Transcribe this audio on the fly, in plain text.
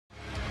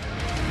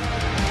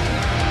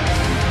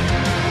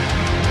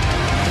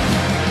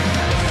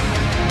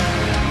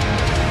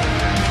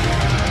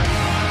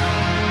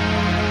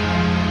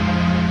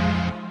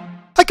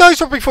guys,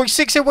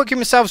 Robo46 here, welcome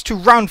yourselves to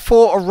round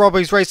 4 of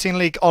Robo's Racing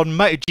League on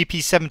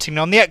MotoGP 17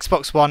 on the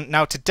Xbox One.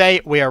 Now today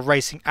we are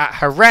racing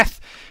at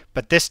Jerez,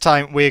 but this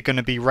time we're going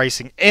to be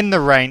racing in the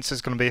rain, so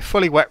it's going to be a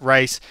fully wet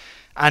race.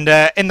 And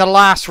in the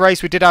last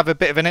race we did have a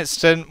bit of an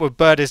incident with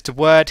Bird is the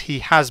word. He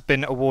has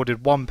been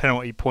awarded 1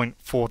 penalty point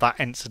for that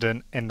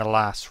incident in the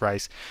last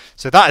race.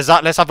 So that is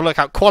that. Let's have a look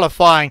at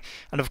qualifying.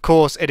 And of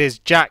course it is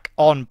Jack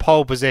on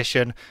pole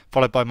position,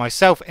 followed by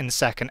myself in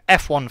second,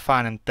 F1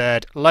 Fan in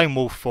third, Lone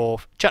Wolf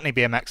fourth, Chutney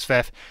BMX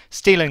fifth,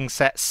 Stealing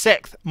Set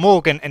sixth,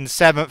 Morgan in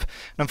seventh.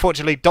 And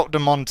unfortunately Dr.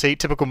 Monty,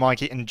 Typical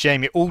Mikey and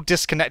Jamie all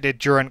disconnected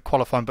during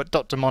qualifying, but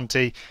Dr.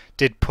 Monty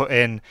did put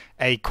in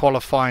a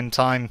qualifying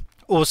time.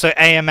 Also,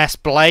 AMS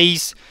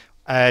Blaze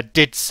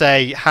did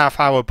say half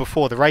hour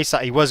before the race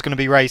that he was going to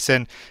be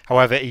racing.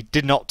 However, he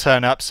did not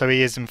turn up, so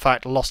he has in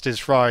fact lost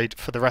his ride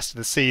for the rest of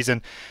the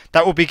season.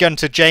 That will be given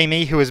to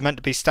Jamie, who is meant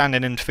to be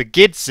standing in for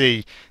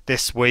Gidsy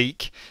this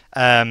week.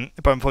 But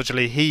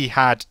unfortunately, he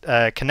had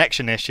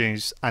connection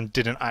issues and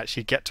didn't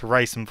actually get to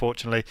race,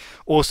 unfortunately.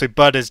 Also,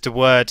 Bud is the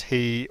word.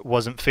 He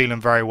wasn't feeling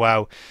very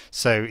well,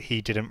 so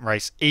he didn't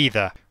race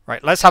either.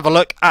 Right, let's have a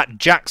look at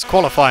Jack's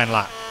qualifying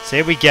lap. So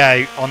here we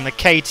go on the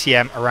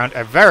KTM around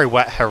a very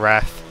wet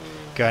Jerez,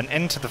 going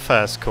into the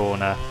first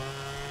corner,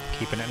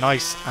 keeping it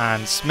nice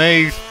and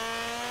smooth.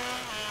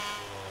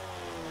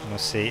 And we'll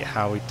see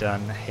how he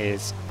done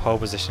his pole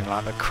position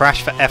lap. A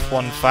crash for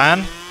F1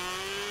 Fan.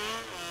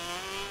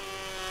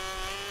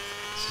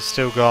 So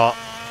still got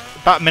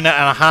about a minute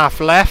and a half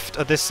left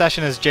of this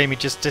session as Jamie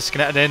just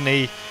disconnected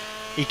in.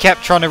 He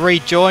kept trying to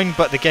rejoin,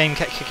 but the game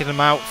kept kicking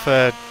him out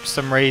for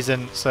some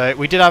reason. So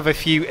we did have a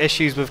few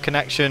issues with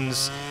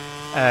connections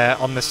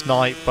on this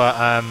night, but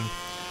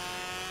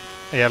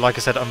yeah, like I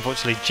said,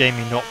 unfortunately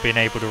Jamie not being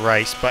able to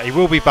race, but he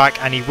will be back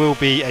and he will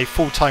be a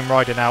full-time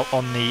rider now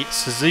on the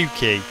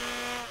Suzuki.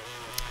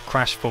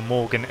 Crash for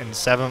Morgan in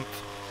 7th.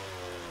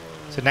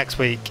 So next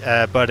week,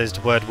 Bird is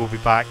the word will be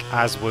back,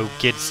 as will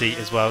Gidsy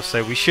as well.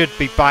 So we should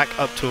be back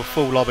up to a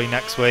full lobby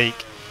next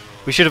week.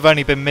 We should have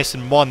only been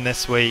missing one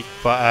this week,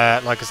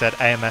 but like I said,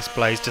 AMS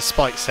Blaze,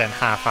 despite saying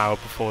half hour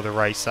before the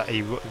race that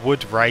he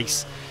would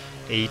race,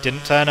 he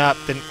didn't turn up,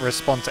 didn't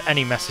respond to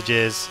any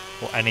messages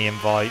or any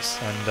invites,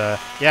 and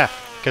yeah,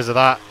 because of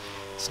that,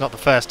 it's not the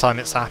first time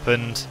it's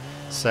happened.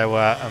 So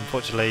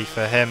unfortunately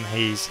for him,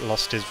 he's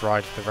lost his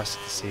ride for the rest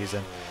of the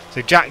season.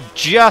 So Jack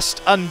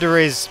just under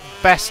his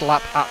best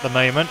lap at the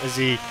moment as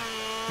he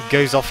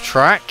goes off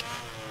track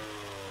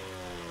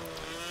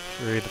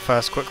through the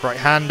first quick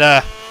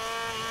right-hander.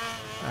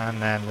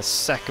 And then the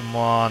second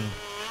one,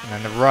 and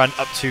then the run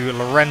up to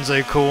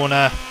Lorenzo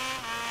corner.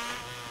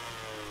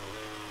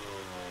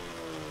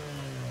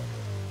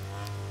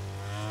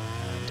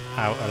 And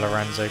out of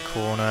Lorenzo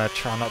corner,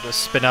 try not to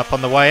spin up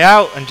on the way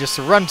out, and just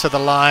run to the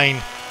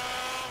line.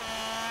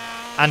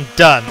 And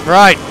done.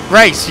 Right,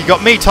 race, you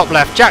got me top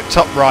left, Jack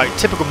top right,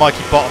 Typical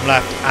Mikey bottom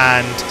left,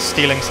 and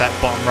Stealing Set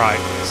bottom right.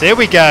 So here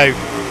we go.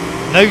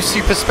 No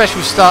super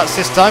special starts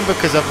this time,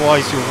 because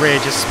otherwise your rear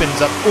just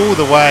spins up all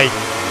the way.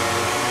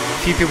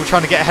 A few people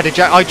trying to get ahead of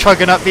Jack. I try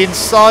going up the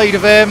inside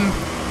of him,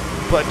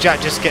 but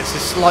Jack just gets a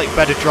slight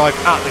better drive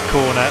at the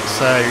corner,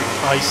 so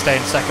I stay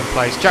in second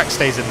place. Jack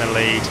stays in the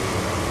lead.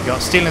 You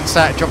got Stealing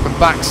Set dropping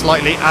back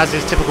slightly, as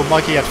is Typical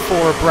Mikey. He had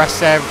 4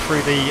 abreast there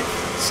through the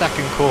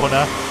second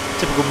corner.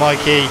 Typical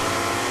Mikey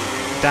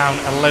down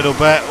a little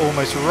bit,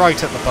 almost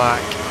right at the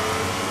back.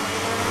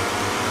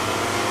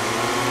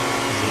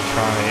 As he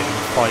tries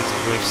to fight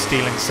with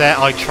Stealing Set,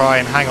 I try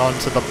and hang on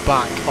to the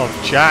back of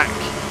Jack.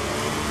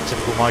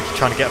 Typical Mikey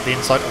trying to get up the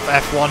inside of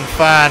F1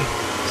 Fan.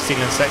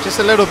 Stealing Set just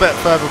a little bit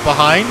further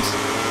behind.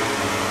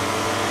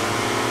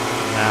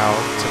 Now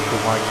Typical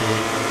Mikey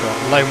got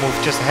Lone Wolf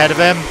just ahead of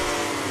him.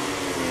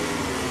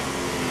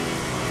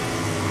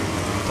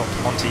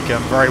 Dr. Monty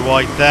going very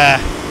wide there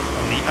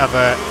on the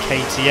other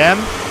KTM.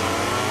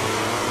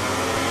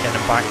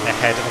 Getting back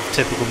ahead of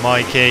Typical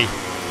Mikey.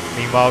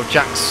 Meanwhile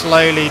Jack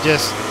slowly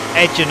just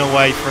edging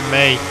away from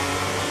me.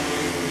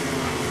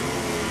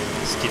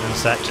 Stealing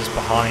Set just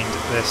behind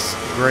this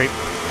group.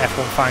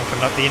 F1 Fan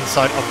coming up the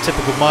inside of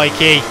Typical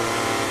Mikey.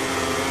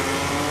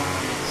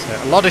 So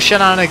a lot of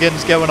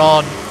shenanigans going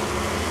on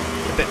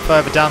a bit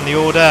further down the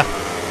order.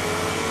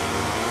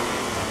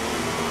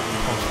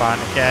 F1 Fan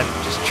again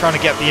just trying to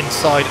get the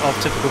inside of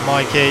Typical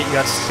Mikey. You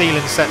had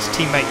Stealing Set's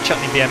teammate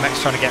Chutney BMX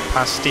trying to get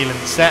past Stealing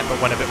Set,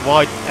 but went a bit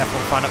wide.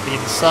 F1 Fan up the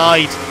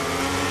inside.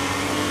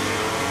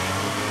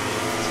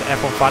 So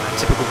F1 Fan and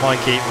Typical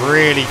Mikey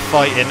really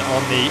fighting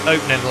on the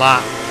opening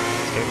lap.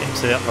 Go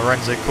into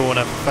Lorenzo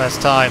corner for the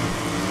first time.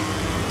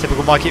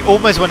 Typical Mikey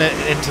almost went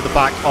into the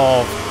back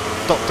of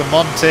Dr.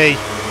 Monty.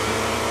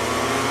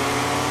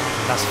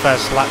 That's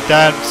first lap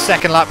down.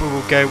 Second lap we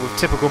will go with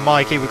Typical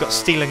Mikey. We've got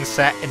Stealing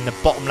Set in the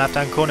bottom left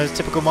hand corner.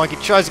 Typical Mikey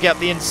tries to get up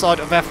the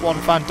inside of F1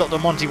 Fan. Dr.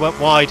 Monty went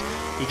wide.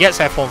 He gets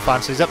F1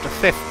 Fan, so he's up to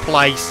 5th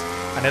place.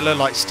 And it looked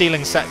like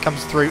Stealing Set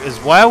comes through as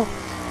well.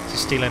 So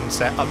Stealing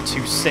Set up to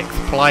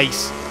 6th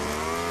place.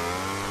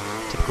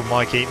 Typical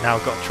Mikey now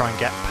got to try and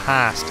get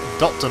past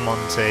Dr.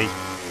 Monty.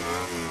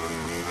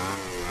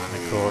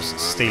 And course,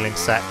 stealing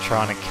set,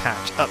 trying to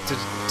catch up to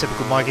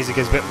typical Mikey as he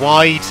goes a bit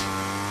wide.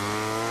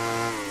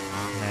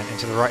 And then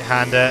into the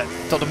right-hander.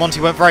 Dr.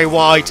 Monty went very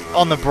wide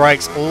on the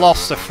brakes,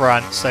 lost the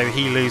front, so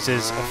he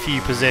loses a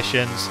few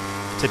positions.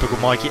 Typical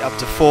Mikey up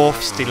to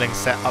 4th, stealing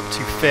set up to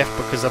 5th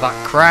because of that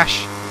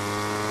crash.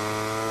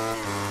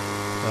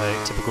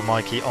 So, typical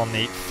Mikey on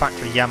the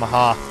factory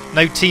Yamaha.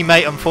 No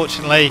teammate,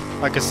 unfortunately.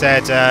 Like I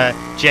said,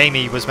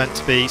 Jamie was meant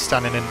to be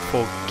standing in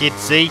for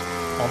Gidzi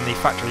on the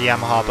factory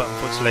Yamaha, but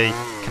unfortunately,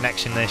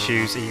 connection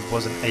issues, he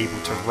wasn't able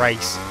to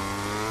race.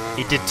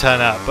 He did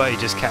turn up, but he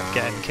just kept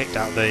getting kicked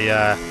out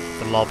the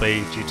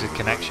lobby due to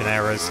connection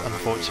errors,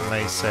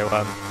 unfortunately. So,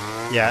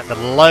 yeah, the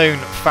lone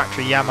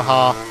factory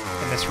Yamaha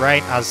in this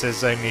rain, as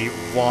there's only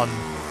one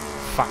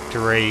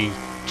factory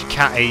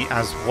Ducati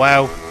as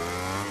well.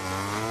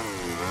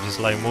 Just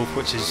Lone Wolf,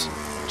 which is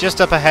just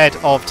up ahead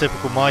of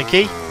typical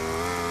Mikey.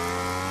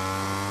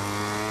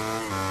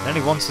 And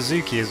only one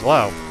Suzuki as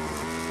well.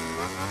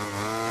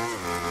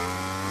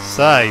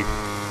 So,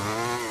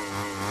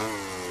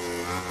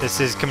 this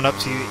is coming up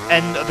to the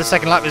end of the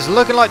second lap. It's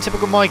looking like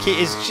typical Mikey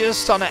is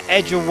just on an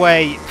edge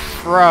away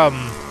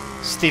from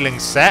stealing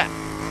set.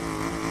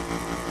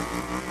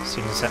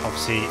 Stealing set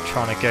obviously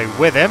trying to go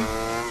with him.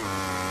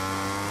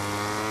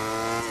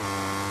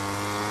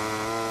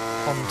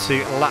 On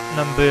to lap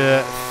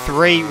number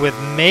 3 with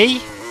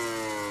me.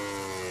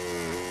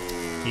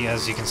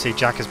 As you can see,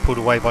 Jack has pulled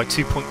away by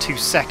 2.2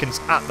 seconds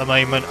at the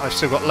moment. I've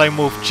still got Lone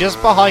Wolf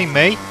just behind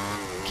me,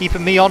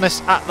 keeping me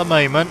honest at the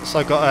moment. So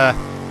I've got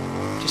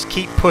to just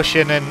keep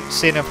pushing and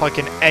seeing if I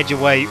can edge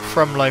away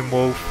from Lone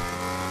Wolf.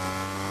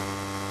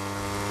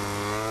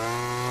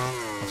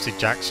 Obviously,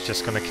 Jack's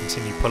just going to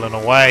continue pulling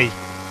away.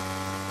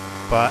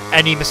 But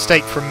any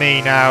mistake from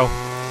me now,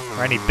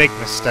 or any big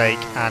mistake,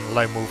 and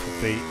Lone Wolf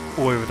will be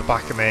all over the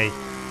back of me.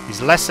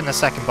 He's less than a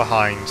second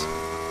behind.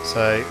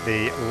 So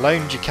the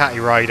lone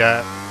Ducati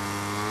rider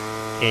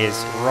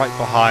is right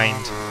behind.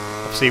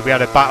 Obviously we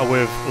had a battle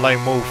with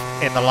Lone Wolf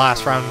in the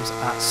last round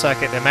at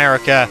Circuit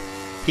America.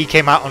 He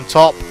came out on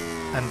top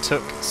and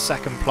took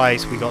second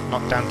place. We got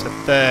knocked down to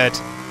 3rd.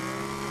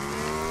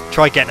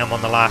 Tried getting him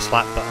on the last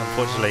lap, but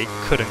unfortunately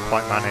couldn't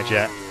quite manage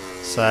it.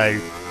 So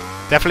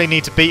definitely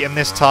need to beat him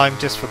this time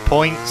just for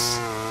points.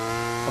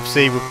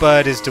 Obviously with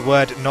Bird is the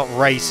word not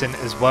racing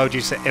as well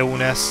due to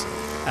illness.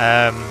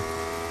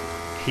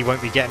 He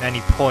won't be getting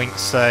any points,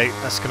 so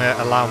that's going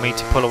to allow me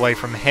to pull away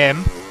from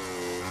him.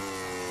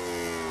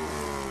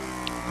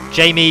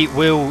 Jamie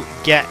will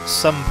get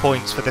some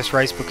points for this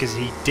race because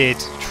he did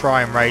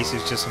try and race.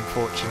 It's just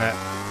unfortunate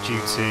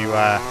due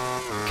to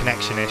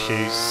connection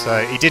issues.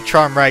 So he did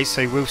try and race,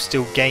 so he will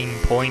still gain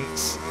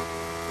points.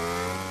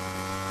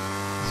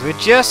 So we're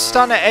just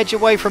starting to edge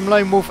away from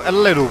Lone Wolf a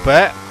little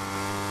bit.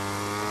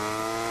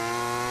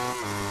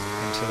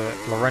 Into the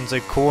Lorenzo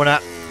corner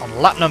on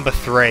lap number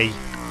 3.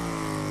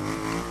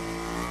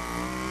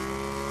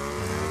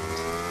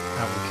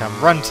 Can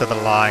run to the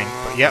line,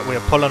 but yet we're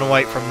pulling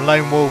away from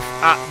Lone Wolf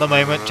at the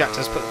moment. Jack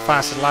just put the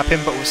fastest lap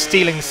in, but we're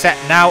stealing set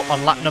now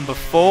on lap number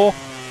 4.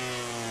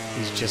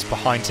 He's just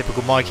behind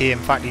typical Mikey. In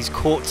fact, he's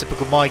caught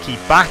typical Mikey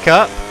back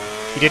up.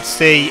 You did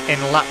see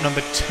in lap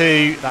number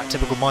 2 that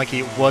typical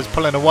Mikey was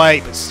pulling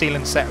away, but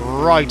stealing set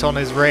right on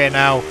his rear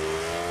now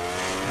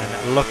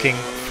and looking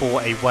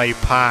for a way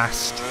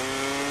past.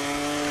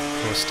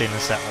 We're stealing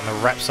set on the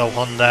Repsol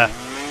Honda.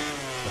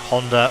 The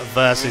Honda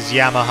versus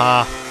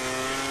Yamaha.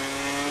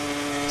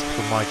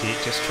 Typical Mikey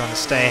just trying to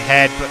stay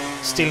ahead, but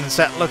stealing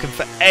set looking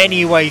for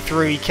any way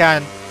through he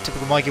can.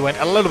 Typical Mikey went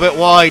a little bit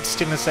wide.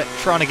 Stealing set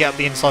trying to get up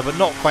the inside, but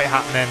not quite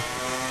happening.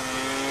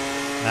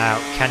 Now,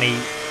 can he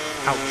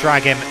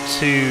out-drag him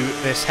to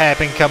this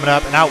hairpin coming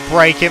up and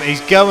out-brake him?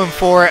 He's going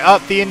for it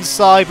up the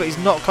inside, but he's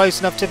not close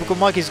enough. Typical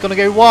Mikey's going to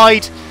go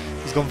wide.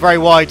 He's gone very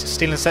wide.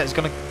 Stealing set is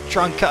going to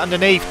try and cut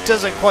underneath.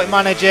 Doesn't quite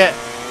manage it.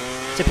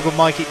 Typical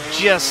Mikey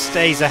just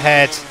stays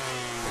ahead.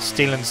 But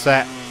stealing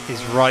set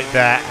is right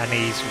there and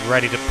he's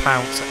ready to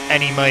pounce at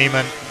any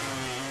moment.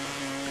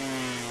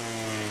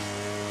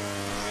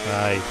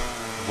 So,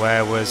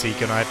 where was he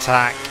going to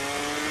attack?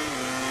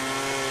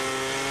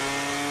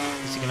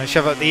 Is he going to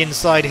shove up the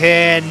inside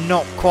here?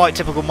 Not quite.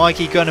 Typical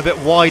Mikey going a bit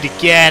wide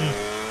again.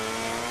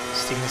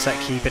 Stealing set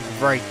keeping a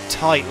very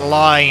tight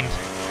line.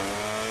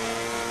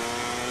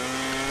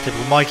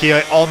 Typical Mikey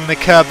on the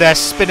curb there,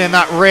 spinning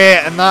that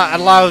rear, and that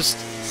allows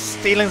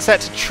stealing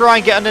set to try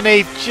and get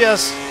underneath.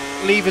 Just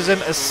levers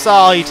him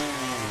aside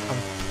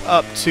and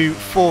up to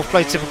 4th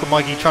place. Typical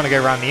Mikey trying to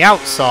go around the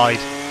outside.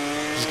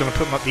 He's going to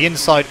put him up the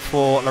inside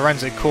for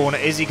Lorenzo corner.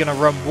 Is he going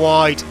to run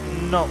wide?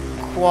 Not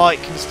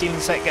quite. Can stealing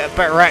set get a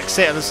better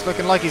exit? It's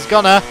looking like he's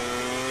gonna.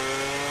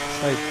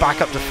 So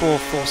back up to 4th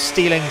for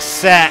stealing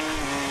set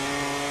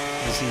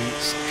as he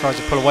tries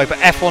to pull away. But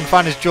F1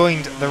 fan has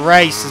joined the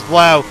race as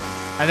well.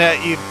 And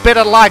a bit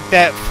of lag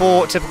there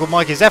for typical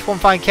Mikey. His F1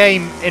 fan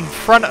came in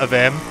front of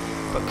him,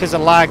 but because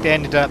of lag, they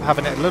ended up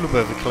having a little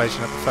bit of a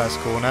collision at the first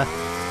corner.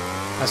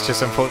 That's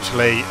just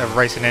unfortunately a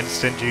racing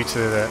incident due to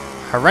the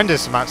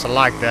horrendous amounts of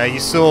lag there. You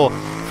saw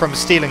from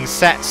stealing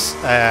set's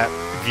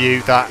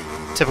view that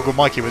Typical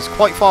Mikey was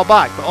quite far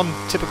back, but on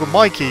Typical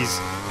Mikey's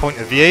point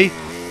of view,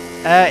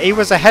 he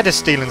was ahead of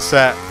Steal and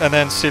Set, and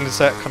then Steal and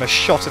Set kind of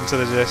shot into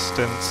the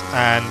distance,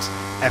 and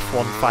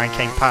F1 Fan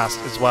came past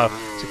as well.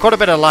 So quite a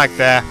bit of lag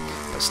there,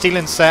 but Steal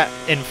and Set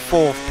in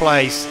 4th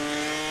place,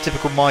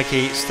 Typical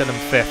Mikey still in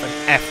 5th,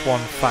 and F1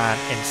 Fan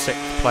in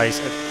 6th place.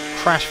 A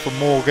crash for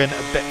Morgan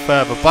a bit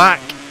further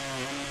back.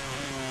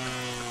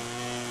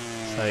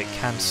 So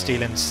can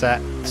Steal and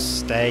Set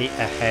stay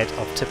ahead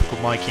of Typical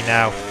Mikey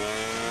now?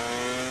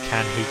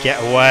 Can he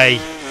get away?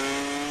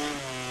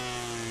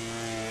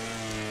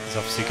 He's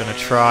obviously going to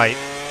try.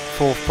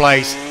 4th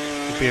place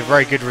would be a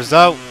very good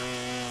result.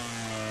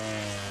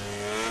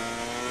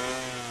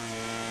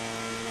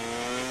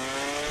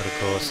 But of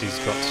course he's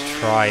got to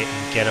try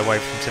and get away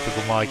from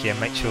Typical Mikey and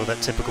make sure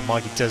that Typical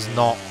Mikey does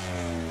not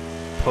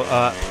put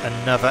up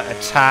another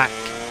attack.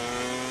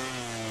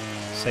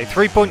 So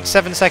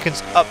 3.7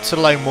 seconds up to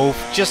Lone Wolf,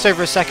 just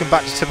over a second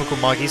back to Typical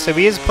Mikey, so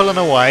he is pulling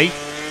away.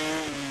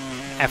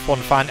 F1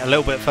 Fan a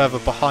little bit further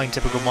behind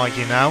Typical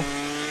Mikey now.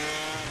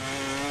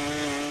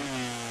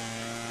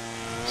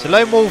 So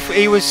Lone Wolf,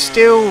 he was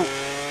still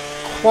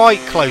quite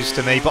close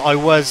to me, but I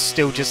was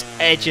still just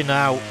edging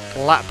out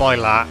lap by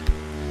lap.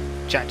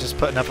 Jack just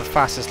putting up a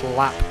fastest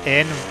lap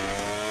in.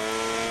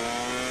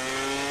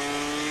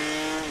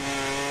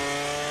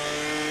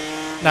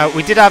 Now,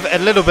 we did have a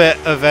little bit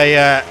of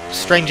a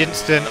strange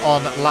incident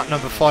on lap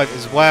number 5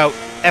 as well.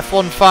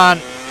 F1 Fan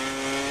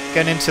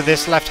going into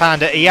this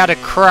left-hander, he had a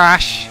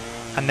crash,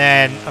 and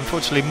then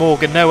unfortunately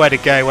Morgan, nowhere to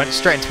go, went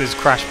straight into his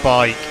crash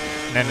bike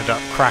and ended up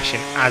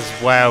crashing as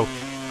well.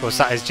 Of course,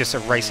 that is just a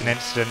racing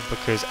incident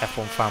because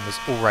F1 Fan was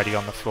already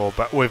on the floor.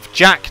 But with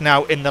Jack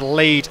now in the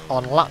lead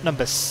on lap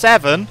number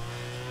 7,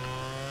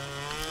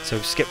 so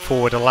we've skipped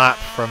forward a lap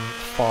from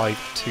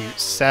 5 to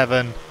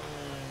 7.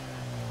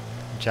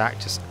 Jack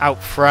just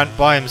out front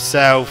by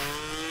himself.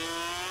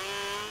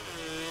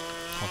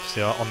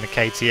 Obviously on the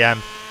KTM.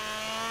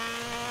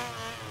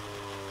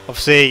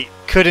 Obviously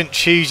couldn't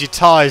choose your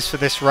tyres for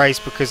this race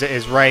because it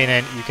is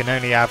raining. You can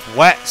only have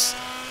wets.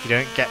 You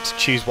don't get to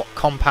choose what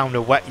compound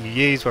of wet you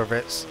use, whether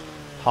it's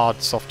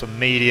hard, soft or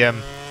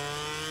medium.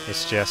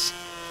 It's just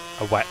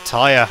a wet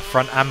tyre,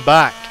 front and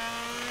back.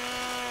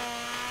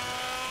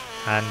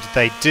 And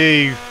they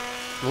do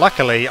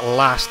luckily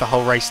last the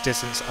whole race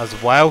distance as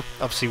well.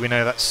 Obviously we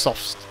know that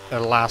softs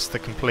last the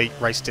complete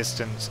race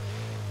distance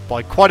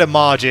by quite a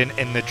margin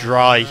in the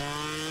dry.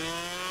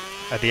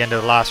 At the end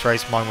of the last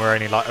race, mine were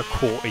only like a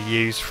quarter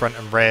used, front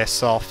and rear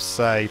softs.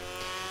 So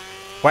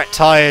wet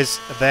tyres,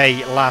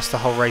 they last the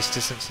whole race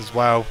distance as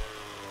well.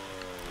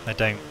 They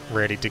don't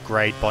really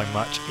degrade by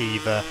much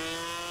either.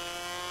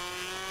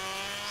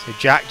 So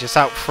Jack just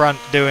out front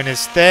doing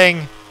his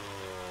thing.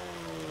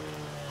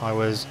 I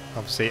was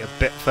obviously a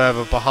bit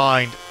further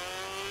behind.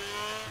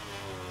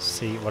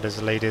 See what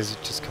his lead is,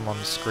 just come on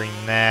the screen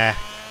there.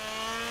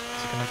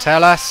 Is it going to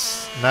tell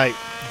us? No,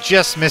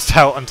 just missed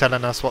out on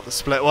telling us what the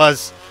split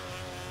was.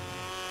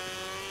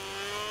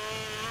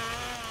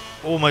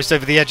 Almost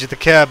over the edge of the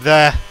curb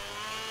there.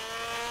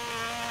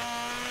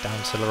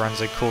 Down to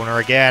Lorenzo corner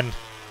again.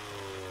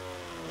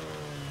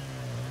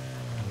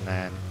 And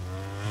then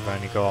we've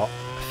only got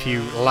a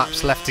few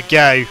laps left to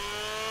go.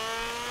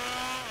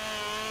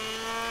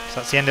 So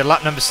that's the end of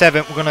lap number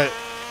 7. We're going to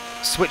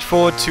switch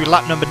forward to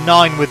lap number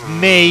 9 with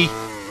me.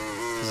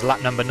 Because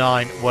lap number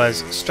 9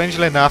 was,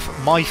 strangely enough,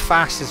 my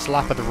fastest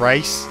lap of the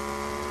race.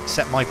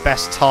 Set my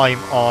best time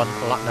on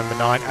lap number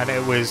 9, and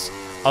it was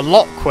a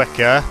lot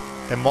quicker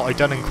than what I'd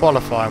done in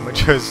qualifying,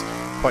 which was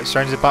quite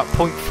strange, about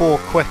 0.4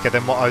 quicker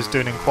than what I was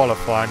doing in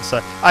qualifying.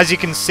 So as you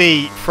can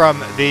see from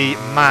the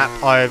map,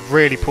 I have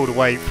really pulled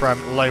away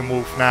from Lone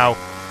Wolf now.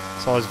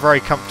 So I was very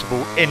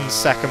comfortable in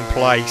 2nd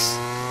place.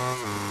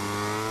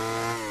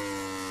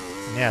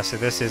 Yeah, so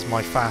this is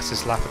my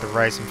fastest lap of the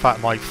race. In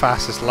fact, my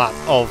fastest lap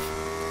of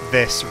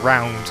this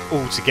round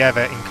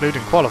altogether,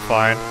 including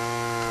qualifying.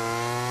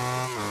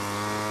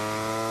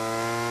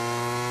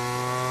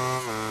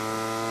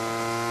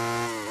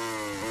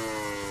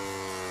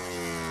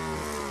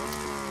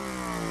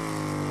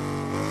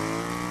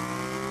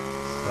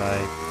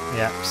 So,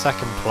 yeah,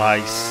 2nd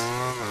place.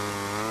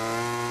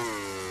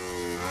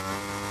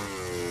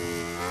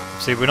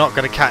 See, we're not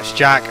going to catch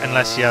Jack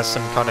unless he has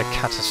some kind of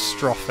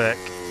catastrophic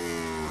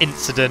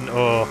incident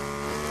or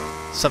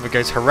something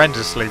goes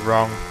horrendously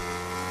wrong,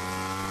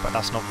 but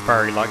that's not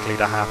very likely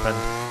to happen.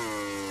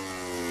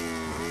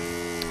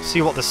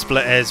 See what the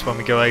split is when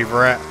we go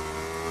over it.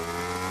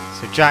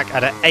 So Jack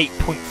at an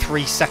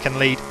 8.3 second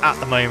lead at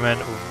the moment,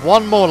 with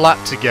 1 more lap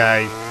to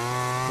go.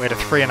 We had a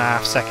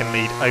 3.5 second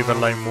lead over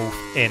Lone Wolf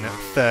in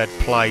 3rd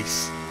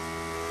place.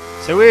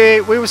 So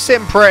we were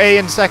sitting pretty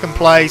in 2nd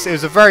place. It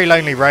was a very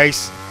lonely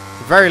race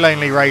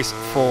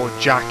for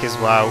Jack as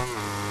well.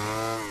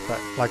 But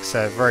like I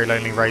said, very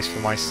lonely race for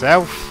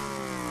myself.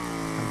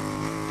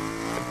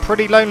 A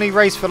pretty lonely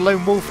race for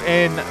Lone Wolf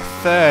in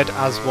 3rd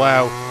as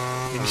well.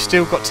 And you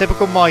still got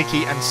Typical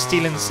Mikey and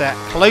Steal and Set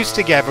close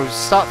together. We'll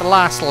start the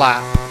last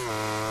lap.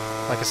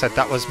 Like I said,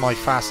 that was my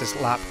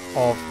fastest lap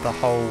of the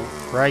whole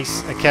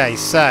race. Okay,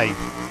 so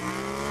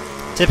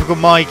Typical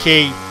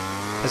Mikey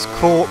has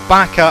caught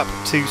back up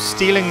to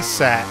stealing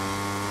set.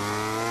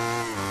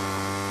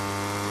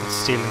 It's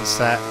stealing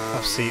set,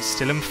 obviously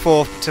still in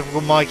 4th, but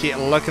typical Mikey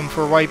looking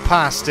for a way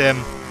past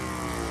him.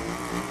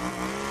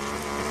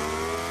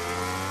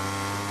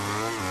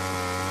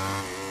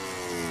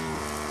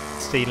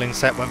 Stealing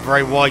set went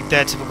very wide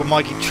there. Typical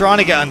Mikey trying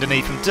to get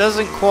underneath him.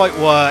 Doesn't quite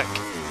work.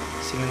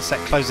 Stealing set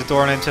closed the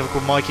door on him.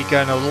 Typical Mikey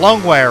going a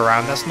long way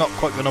around. That's not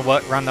quite going to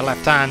work around the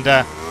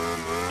left-hander.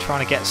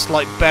 Trying to get a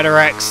slight better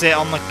exit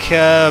on the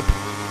curb.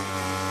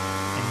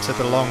 Into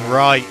the long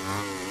right.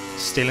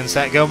 Stealing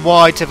set going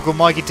wide. Typical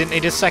Mikey didn't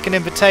need a second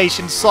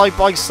invitation. Side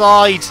by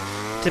side.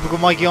 Typical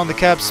Mikey on the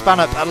curb. Span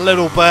up a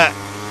little bit.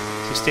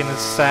 So Stealing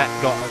set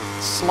got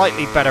a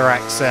slightly better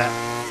exit.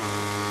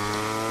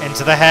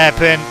 Into the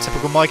hairpin.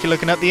 Typical Mikey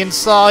looking up the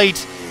inside.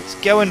 He's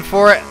going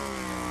for it.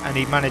 And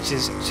he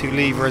manages to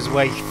lever his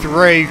way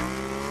through.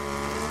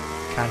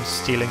 Can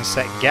Stealing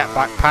set get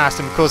back past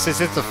him? Of course,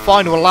 this is the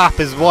final lap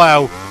as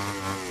well.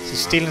 So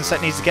Stealing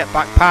set needs to get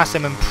back past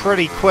him, and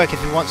pretty quick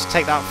if he wants to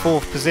take that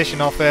 4th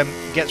position off him.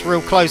 Gets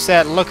real close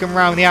there, looking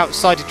around the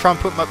outside to try and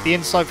put him up the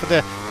inside for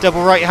the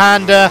double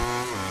right-hander.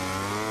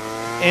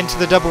 Into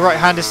the double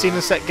right-hander,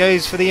 Stealing set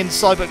goes for the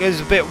inside but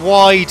goes a bit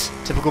wide.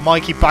 Typical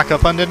Mikey back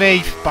up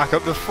underneath, back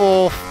up to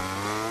 4th.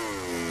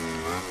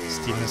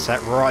 Stealing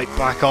set right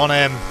back on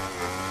him.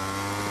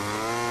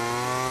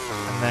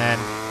 And then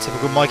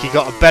typical Mikey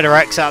got a better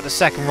exit out the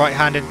second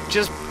right-hander,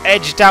 just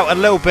edged out a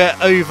little bit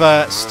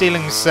over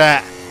Stealing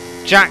set.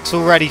 Jack's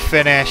already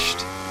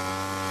finished.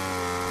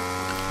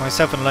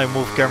 Myself and Lone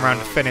Wolf going around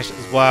to finish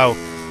as well.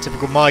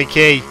 Typical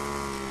Mikey.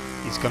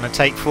 He's going to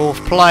take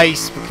 4th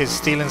place because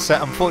Stealing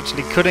set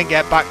unfortunately couldn't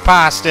get back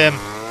past him.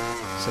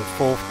 So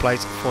 4th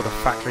place for the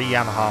factory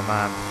Yamaha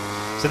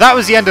man. So that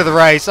was the end of the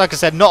race. Like I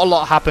said, not a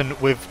lot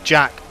happened with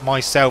Jack,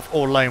 myself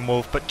or Lone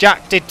Wolf. But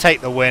Jack did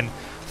take the win,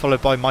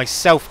 followed by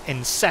myself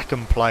in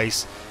 2nd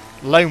place.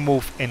 Lone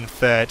Wolf in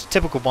 3rd.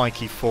 Typical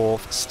Mikey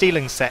 4th.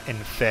 Stealing set in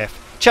 5th.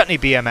 Chutney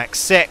BMX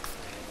 6th.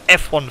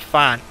 F1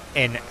 Fan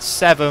in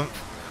 7th.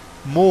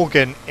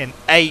 Morgan in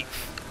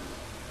 8th.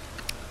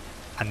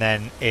 And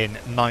then in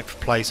 9th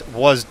place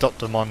was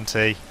Dr.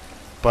 Monty.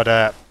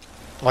 But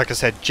like I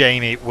said,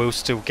 Jamie will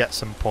still get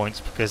some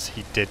points because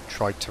he did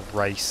try to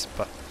race,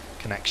 but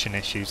connection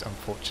issues,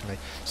 unfortunately.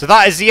 So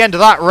that is the end of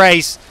that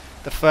race.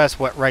 The first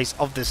wet race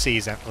of the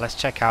season. Let's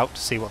check out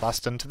to see what that's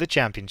done to the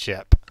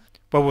championship.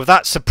 Well, with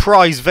that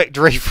surprise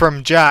victory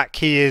from Jack,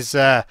 he is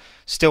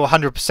still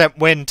 100%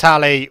 win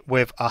tally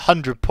with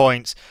 100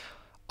 points.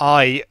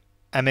 I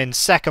am in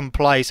 2nd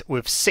place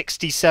with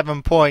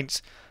 67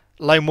 points.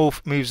 Lone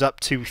Wolf moves up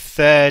to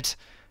 3rd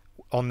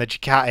on the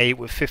Ducati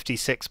with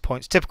 56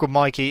 points. Typical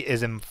Mikey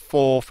is in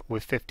 4th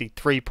with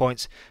 53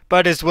 points.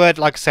 But his word,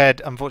 like I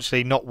said,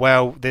 unfortunately not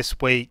well this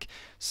week,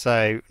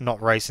 so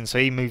not racing. So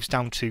he moves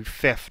down to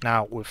 5th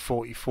now with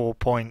 44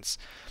 points.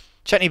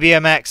 Chutney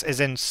BMX is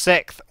in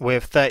 6th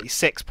with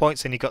 36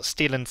 points, and he got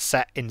Stealing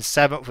set in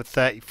 7th with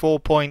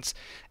 34 points.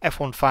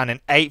 F1 Fan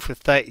in 8th with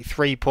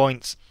 33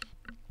 points.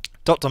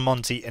 Dr.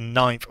 Monty in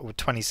 9th with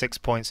 26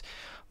 points.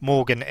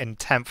 Morgan in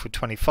 10th with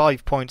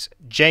 25 points.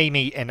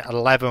 Jamie in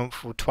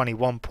 11th with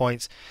 21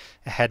 points,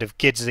 ahead of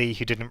Gidsy,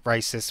 who didn't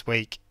race this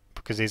week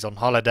because he's on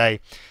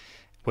holiday,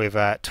 with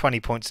 20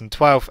 points in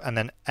 12th. And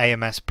then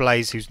AMS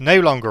Blaze, who's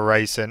no longer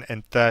racing,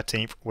 in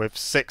 13th with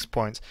 6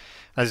 points.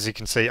 As you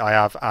can see, I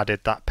have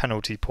added that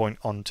penalty point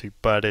onto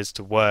Bird is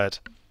to Word.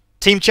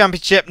 Team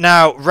Championship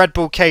now, Red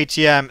Bull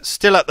KTM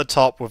still at the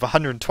top with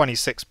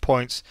 126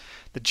 points.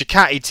 The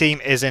Ducati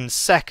team is in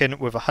 2nd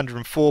with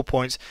 104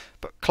 points,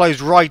 but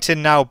closed right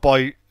in now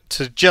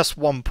to just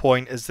 1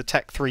 point is the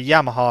Tech 3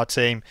 Yamaha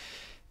team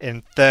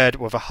in 3rd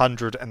with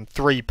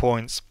 103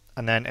 points.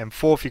 And then in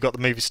 4th, you've got the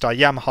Movistar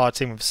Yamaha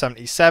team with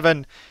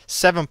 77,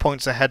 7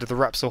 points ahead of the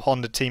Repsol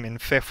Honda team in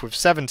 5th with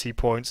 70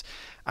 points,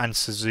 and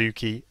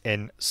Suzuki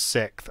in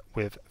 6th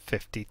with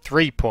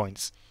 53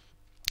 points.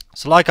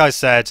 So like I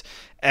said,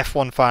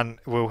 F1 Fan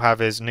will have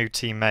his new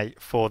teammate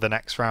for the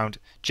next round,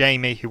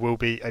 Jamie, who will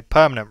be a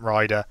permanent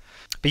rider.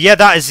 But yeah,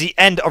 that is the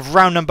end of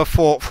round number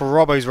 4 for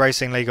Robo's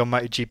Racing League on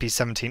MotoGP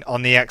 17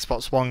 on the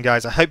Xbox One,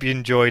 guys. I hope you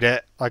enjoyed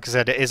it. Like I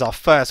said, it is our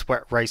first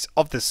wet race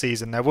of the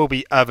season. There will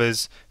be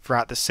others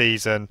throughout the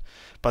season.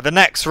 But the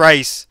next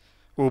race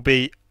will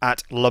be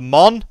at Le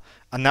Mans,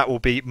 and that will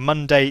be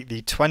Monday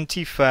the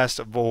 21st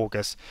of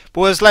August.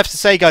 But what's left to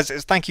say, guys,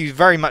 is thank you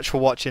very much for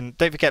watching.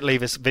 Don't forget to leave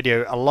this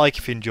video a like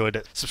if you enjoyed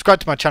it. Subscribe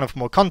to my channel for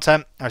more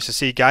content. I shall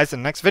see you guys in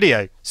the next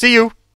video. See you!